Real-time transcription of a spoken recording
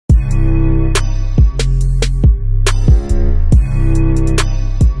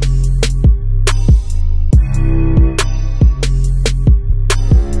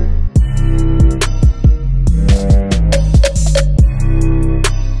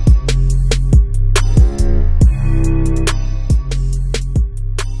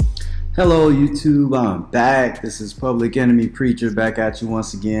Hello YouTube, I'm back. This is Public Enemy Preacher back at you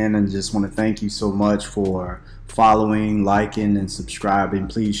once again, and just want to thank you so much for following, liking, and subscribing.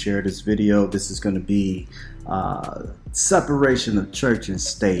 Please share this video. This is going to be Separation of Church and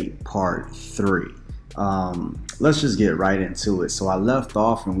State Part 3. Let's just get right into it. So I left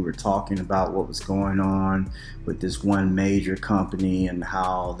off and we were talking about what was going on with this one major company and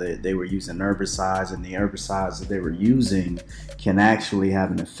how they were using herbicides, and the herbicides that they were using can actually have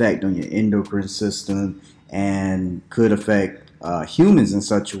an effect on your endocrine system and could affect humans in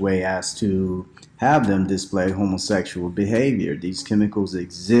such a way as to have them display homosexual behavior. These chemicals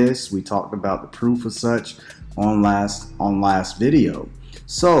exist. We talked about the proof of such on last video.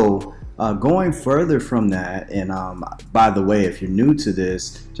 So going further from that, and by the way, if you're new to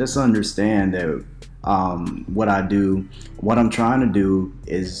this, just understand that what I'm trying to do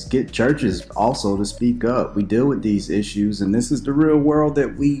is get churches also to speak up. We deal with these issues, and this is the real world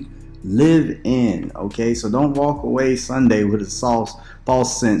that we live in. Okay, so don't walk away Sunday with a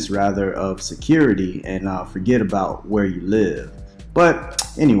false sense rather of security and forget about where you live. But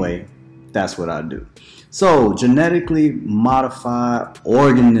anyway, that's what I do. So genetically modified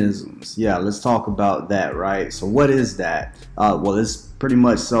organisms. Yeah, let's talk about that, right? So what is that? Well, it's pretty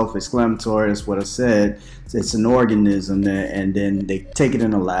much self-explanatory. That's what I said. It's an organism and then they take it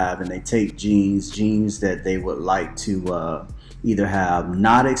in a lab and they take genes that they would like to either have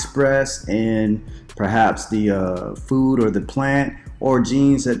not expressed in perhaps the food or the plant, or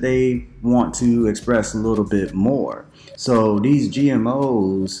genes that they want to express a little bit more. So these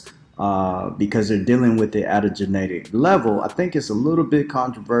GMOs, because they're dealing with it at a genetic level, I think it's a little bit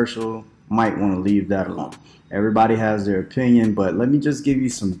controversial. Might want to leave that alone. Everybody has their opinion, but let me just give you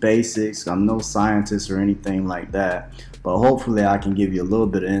some basics. I'm no scientist or anything like that, but hopefully I can give you a little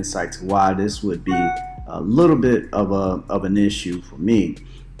bit of insight to why this would be a little bit of an issue for me.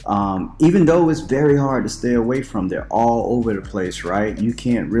 Even though it's very hard to stay away from, they're all over the place, right? You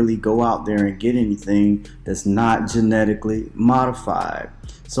can't really go out there and get anything that's not genetically modified.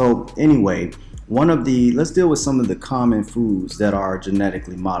 So anyway, let's deal with some of the common foods that are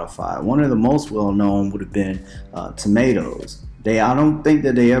genetically modified. One of the most well-known would have been tomatoes. I don't think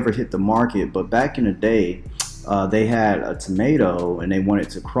that they ever hit the market, but back in the day, they had a tomato and they wanted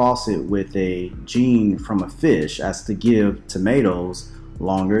to cross it with a gene from a fish as to give tomatoes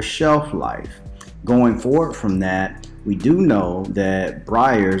longer shelf life. Going forward from that, we do know that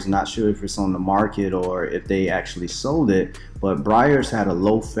Breyers, not sure if it's on the market or if they actually sold it, but Breyers had a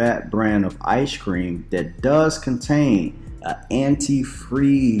low-fat brand of ice cream that does contain an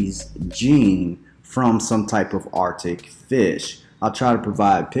antifreeze gene from some type of Arctic fish. I'll try to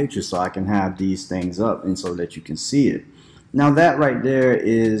provide pictures so I can have these things up and so that you can see it. Now that right there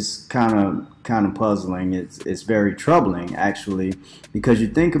is kind of puzzling. It's very troubling actually, because you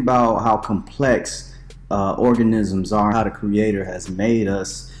think about how complex organisms are, how the Creator has made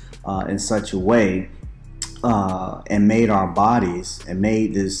us in such a way, and made our bodies and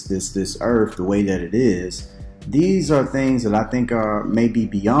made this earth the way that it is. These are things that I think are maybe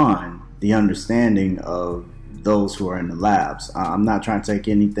beyond the understanding of those who are in the labs. I'm not trying to take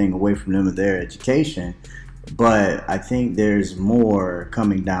anything away from them or their education, but I think there's more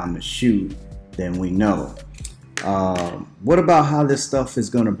coming down the chute than we know. What about how this stuff is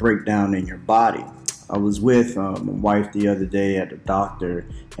going to break down in your body? I was with my wife the other day at the doctor,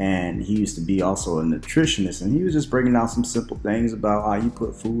 and he used to be also a nutritionist, and he was just breaking down some simple things about how you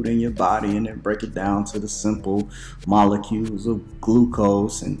put food in your body and then break it down to the simple molecules of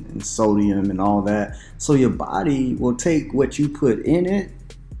glucose and sodium and all that. So your body will take what you put in it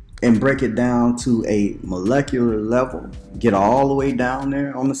and break it down to a molecular level, get all the way down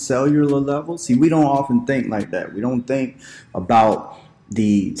there on the cellular level. See, we don't often think like that. We don't think about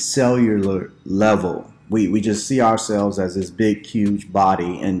the cellular level. We just see ourselves as this big, huge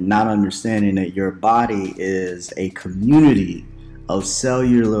body, and not understanding that your body is a community of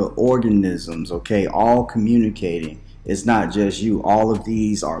cellular organisms, okay, all communicating. It's not just you. All of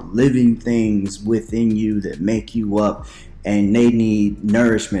these are living things within you that make you up, and they need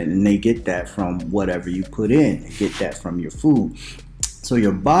nourishment, and they get that from whatever you put in. They get that from your food. So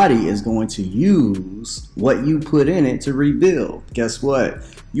your body is going to use what you put in it to rebuild. Guess what?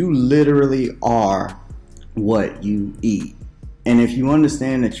 You literally are what you eat. And if you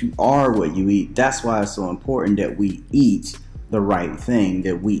understand that you are what you eat, that's why it's so important that we eat the right thing,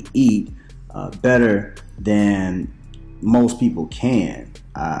 that we eat better than most people can.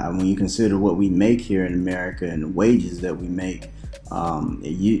 When you consider what we make here in America and the wages that we make,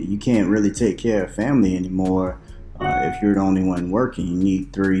 you can't really take care of family anymore. If you're the only one working, you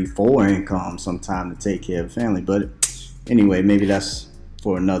need 3, 4 incomes sometime to take care of family. But anyway, maybe that's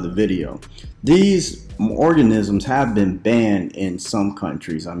for another video. These organisms have been banned in some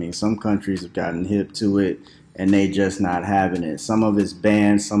countries. I mean, some countries have gotten hip to it and they just not having it. Some of it's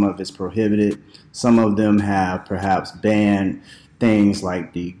banned, some of it's prohibited. Some of them have perhaps banned things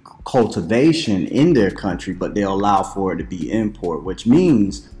like the cultivation in their country, but they allow for it to be import, which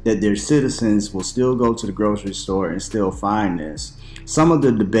means that their citizens will still go to the grocery store and still find this. Some of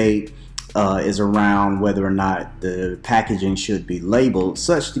the debate is around whether or not the packaging should be labeled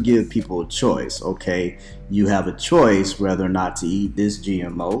such to give people a choice. Okay, you have a choice whether or not to eat this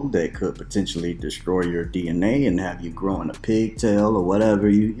GMO that could potentially destroy your DNA and have you growing a pigtail or whatever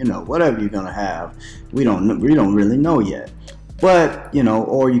whatever you're gonna have. We don't really know yet. But,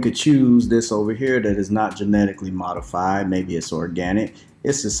 or you could choose this over here that is not genetically modified. Maybe it's organic.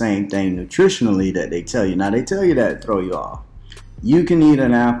 It's the same thing nutritionally that they tell you. Now, they tell you that to throw you off. You can eat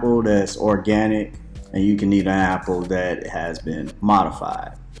an apple that's organic, and you can eat an apple that has been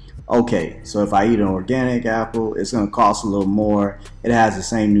modified. Okay, so if I eat an organic apple, it's going to cost a little more. It has the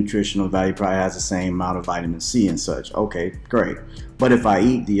same nutritional value, probably has the same amount of vitamin C and such. Okay, great. But if I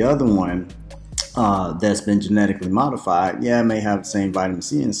eat the other one, that's been genetically modified, yeah, it may have the same vitamin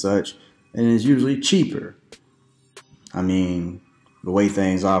C and such, and it's usually cheaper. I mean, the way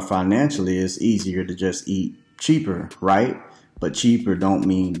things are financially, it's easier to just eat cheaper, right? But cheaper don't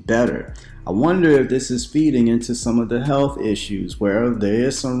mean better. I wonder if this is feeding into some of the health issues where there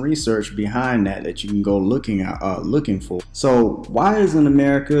is some research behind that you can go looking for. So why isn't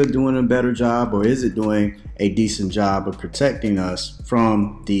America doing a better job, or is it doing a decent job of protecting us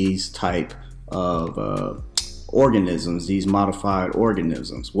from these type of organisms, these modified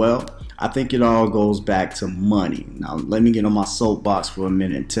organisms? Well, I think it all goes back to money. Now, let me get on my soapbox for a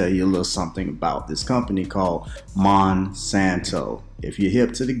minute and tell you a little something about this company called Monsanto. If you're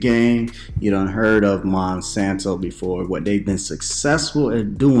hip to the game, you done heard of Monsanto before. What they've been successful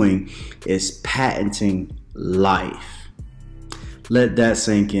at doing is patenting life. Let that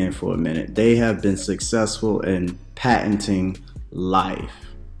sink in for a minute. They have been successful in patenting life.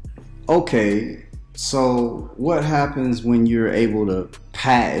 Okay, so what happens when you're able to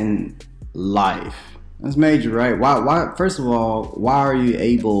patent life? That's major, right? Why? First of all, why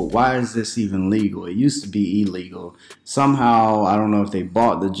is this even legal? It used to be illegal. Somehow, I don't know if they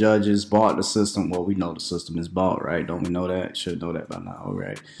bought the judges, bought the system. Well, we know the system is bought, right? Don't we know that? Should know that by now, all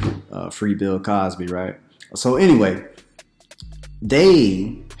right? Free Bill Cosby, right? So anyway,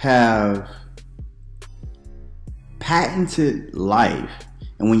 they have patented life.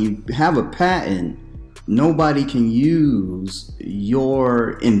 And when you have a patent, nobody can use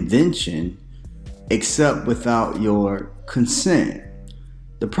your invention except without your consent.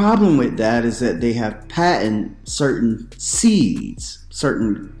 The problem with that is that they have patented certain seeds,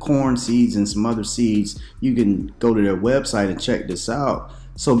 certain corn seeds and some other seeds. You can go to their website and check this out.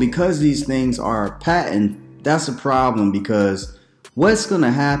 So because these things are patented, that's a problem, because what's going to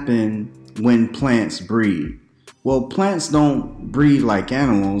happen when plants breed? Well, plants don't breed like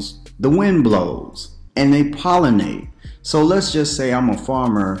animals. The wind blows and they pollinate. So let's just say I'm a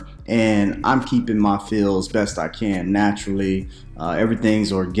farmer and I'm keeping my fields best I can naturally.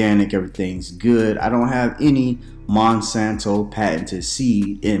 Everything's organic, everything's good. I don't have any Monsanto patented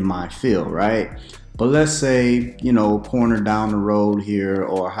seed in my field, right? But let's say, corner down the road here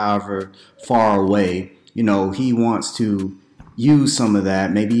or however far away, he wants to use some of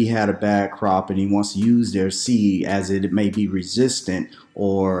that. Maybe he had a bad crop and he wants to use their seed as it may be resistant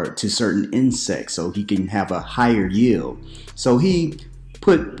or to certain insects so he can have a higher yield. So he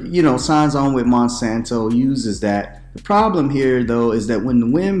signs on with Monsanto, uses that. The problem here though is that when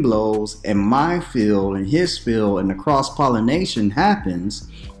the wind blows and my field and his field and the cross-pollination happens,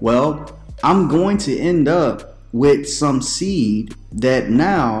 well, I'm going to end up with some seed that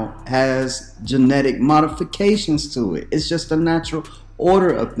now has genetic modifications to it. It's just a natural order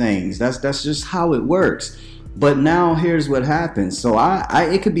of things. That's just how it works. But now here's what happens. So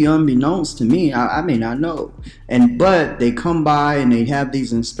it could be unbeknownst to me. I may not know. But they come by and they have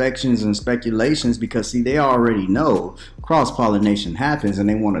these inspections and speculations because see, they already know cross-pollination happens and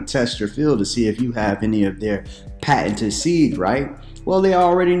they want to test your field to see if you have any of their patented seed, right? Well, they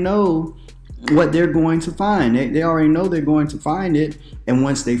already know what they're going to find. They already know they're going to find it, and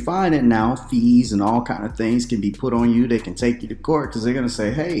once they find it, now fees and all kind of things can be put on you. They can take you to court because they're going to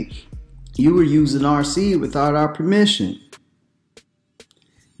say, hey, you were using our seed without our permission.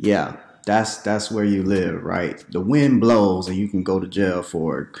 Yeah, that's where you live, right? The wind blows and you can go to jail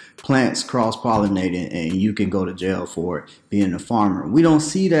for it. Plants cross-pollinating and you can go to jail for it being a farmer. We don't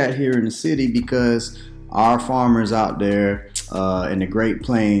see that here in the city because our farmers out there, in the Great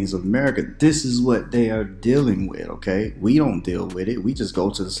Plains of America, this is what they are dealing with, okay? We don't deal with it. We just go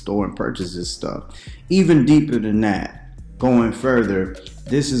to the store and purchase this stuff. Even deeper than that, going further,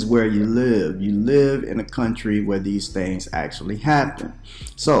 this is where you live. You live in a country where these things actually happen.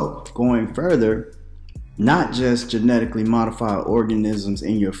 So, going further, not just genetically modified organisms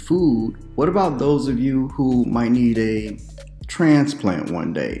in your food. What about those of you who might need a transplant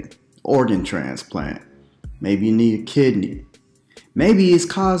one day? Organ transplant. Maybe you need a kidney. Maybe it's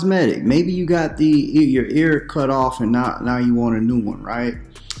cosmetic. Maybe you got your ear cut off and now you want a new one, right?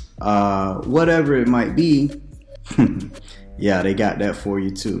 Whatever it might be, yeah, they got that for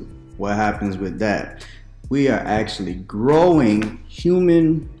you too. What happens with that? We are actually growing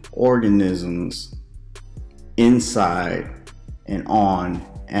human organisms inside and on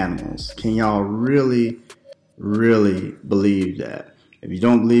animals. Can y'all really believe that? If you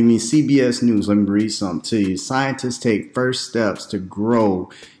don't believe me, CBS News, let me read something to you. Scientists take first steps to grow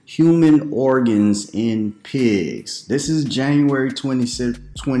human organs in pigs. This is January 26,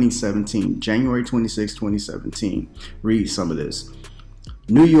 2017. January 26, 2017. Read some of this.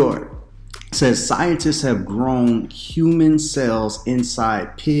 New York says scientists have grown human cells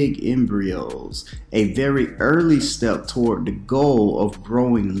inside pig embryos, a very early step toward the goal of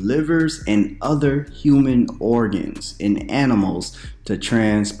growing livers and other human organs in animals to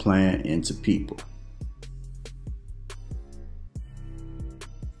transplant into people.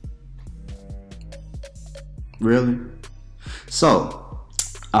 Really? So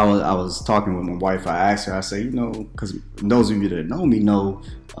I was talking with my wife. I asked her, I said, you know, because those of you that know me know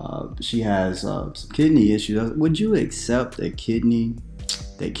she has some kidney issues. Would you accept a kidney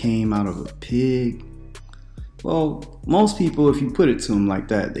that came out of a pig? Well, most people, if you put it to them like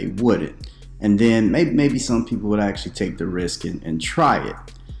that, they wouldn't. And then maybe some people would actually take the risk and try it.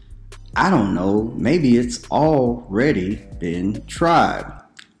 I don't know. Maybe it's already been tried.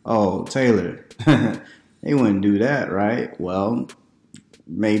 Oh, Taylor, they wouldn't do that, right? Well,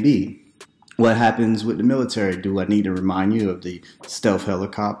 maybe. What happens with the military? Do I need to remind you of the stealth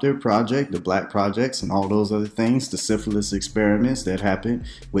helicopter project, the black projects, and all those other things, the syphilis experiments that happened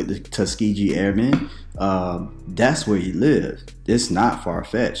with the Tuskegee Airmen? That's where you live. It's not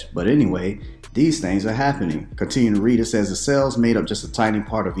far-fetched. But anyway, these things are happening. Continue to read. It says the cells made up just a tiny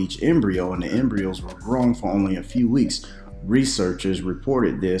part of each embryo, and the embryos were grown for only a few weeks. Researchers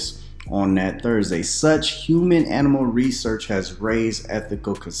reported this on that Thursday. Such human-animal research has raised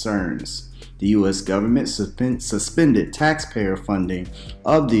ethical concerns. The U.S. government suspended taxpayer funding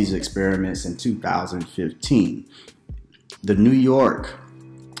of these experiments in 2015. The New York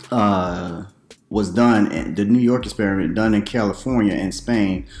the New York experiment done in California and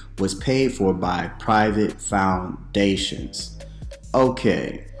Spain was paid for by private foundations.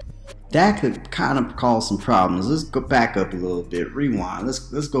 Okay, that could kind of cause some problems. Let's go back up a little bit, rewind.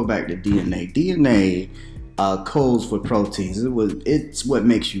 Let's go back to DNA. DNA codes for proteins. It's what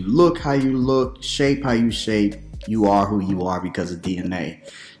makes you look how you look, shape how you shape. You are who you are because of DNA.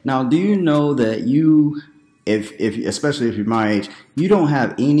 Now, do you know that you, especially if you're my age, you don't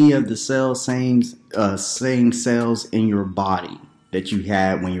have any of the same cells in your body that you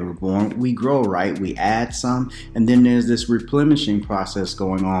had when you were born. We grow, right? We add some, and then there's this replenishing process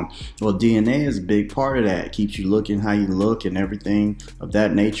going on. Well, DNA is a big part of that. It keeps you looking how you look and everything of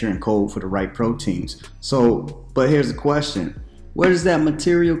that nature, and code for the right proteins. So, but here's the question. Where does that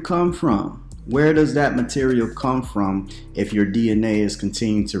material come from? Where does that material come from if your DNA is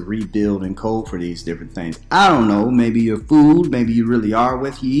continuing to rebuild and code for these different things? I don't know. Maybe your food, maybe you really are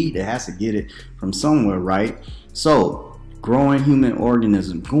what you eat. It has to get it from somewhere, right? So, growing human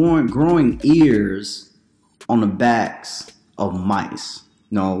organisms, growing ears on the backs of mice.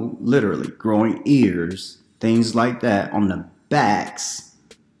 No, literally, growing ears, things like that on the backs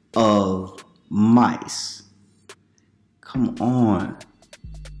of mice. Come on.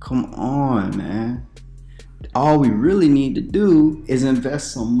 Come on, man. All we really need to do is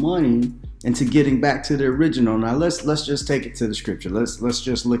invest some money into getting back to the original. Now let's just take it to the scripture. Let's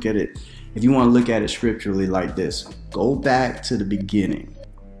just look at it. If you want to look at it scripturally like this, go back to the beginning.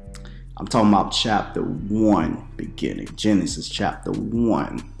 I'm talking about chapter 1 beginning. Genesis chapter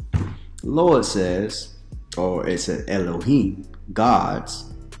 1. The Lord says, or it says Elohim,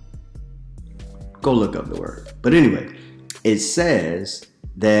 gods. Go look up the word. But anyway, it says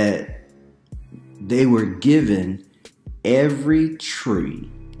that they were given every tree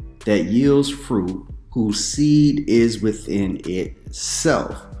that yields fruit whose seed is within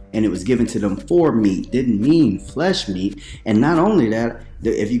itself. And it was given to them for meat. Didn't mean flesh meat. And not only that,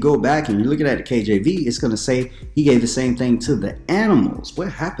 if you go back and you're looking at the KJV, it's going to say he gave the same thing to the animals.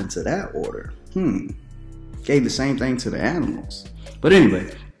 What happened to that order? Gave the same thing to the animals. But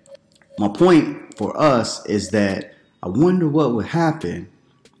anyway, my point for us is that I wonder what would happen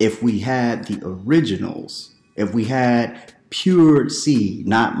if we had the originals, if we had pure seed,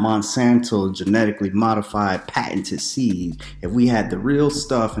 not Monsanto genetically modified patented seed, if we had the real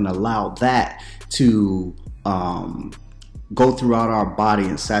stuff and allowed that to go throughout our body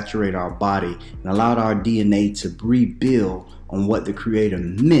and saturate our body and allowed our DNA to rebuild on what the Creator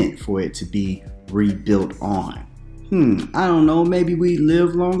meant for it to be rebuilt on. I don't know, maybe we'd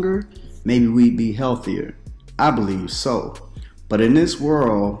live longer, maybe we'd be healthier. I believe so. But in this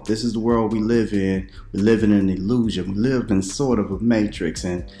world, this is the world we live in. We live in an illusion. We live in sort of a matrix,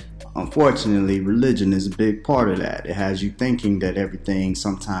 and unfortunately, religion is a big part of that. It has you thinking that everything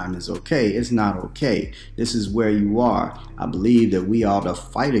sometimes is okay. It's not okay. This is where you are. I believe that we ought to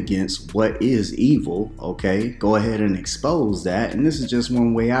fight against what is evil, okay? Go ahead and expose that, and this is just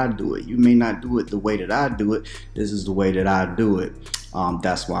one way I do it. You may not do it the way that I do it. This is the way that I do it.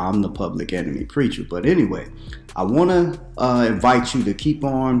 That's why I'm the public enemy preacher. But anyway, I want to invite you to keep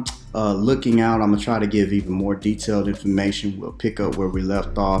on looking out. I'm going to try to give even more detailed information. We'll pick up where we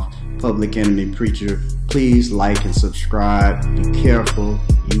left off. Public enemy preacher, please like and subscribe. Be careful.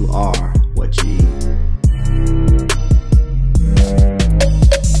 You are what you eat.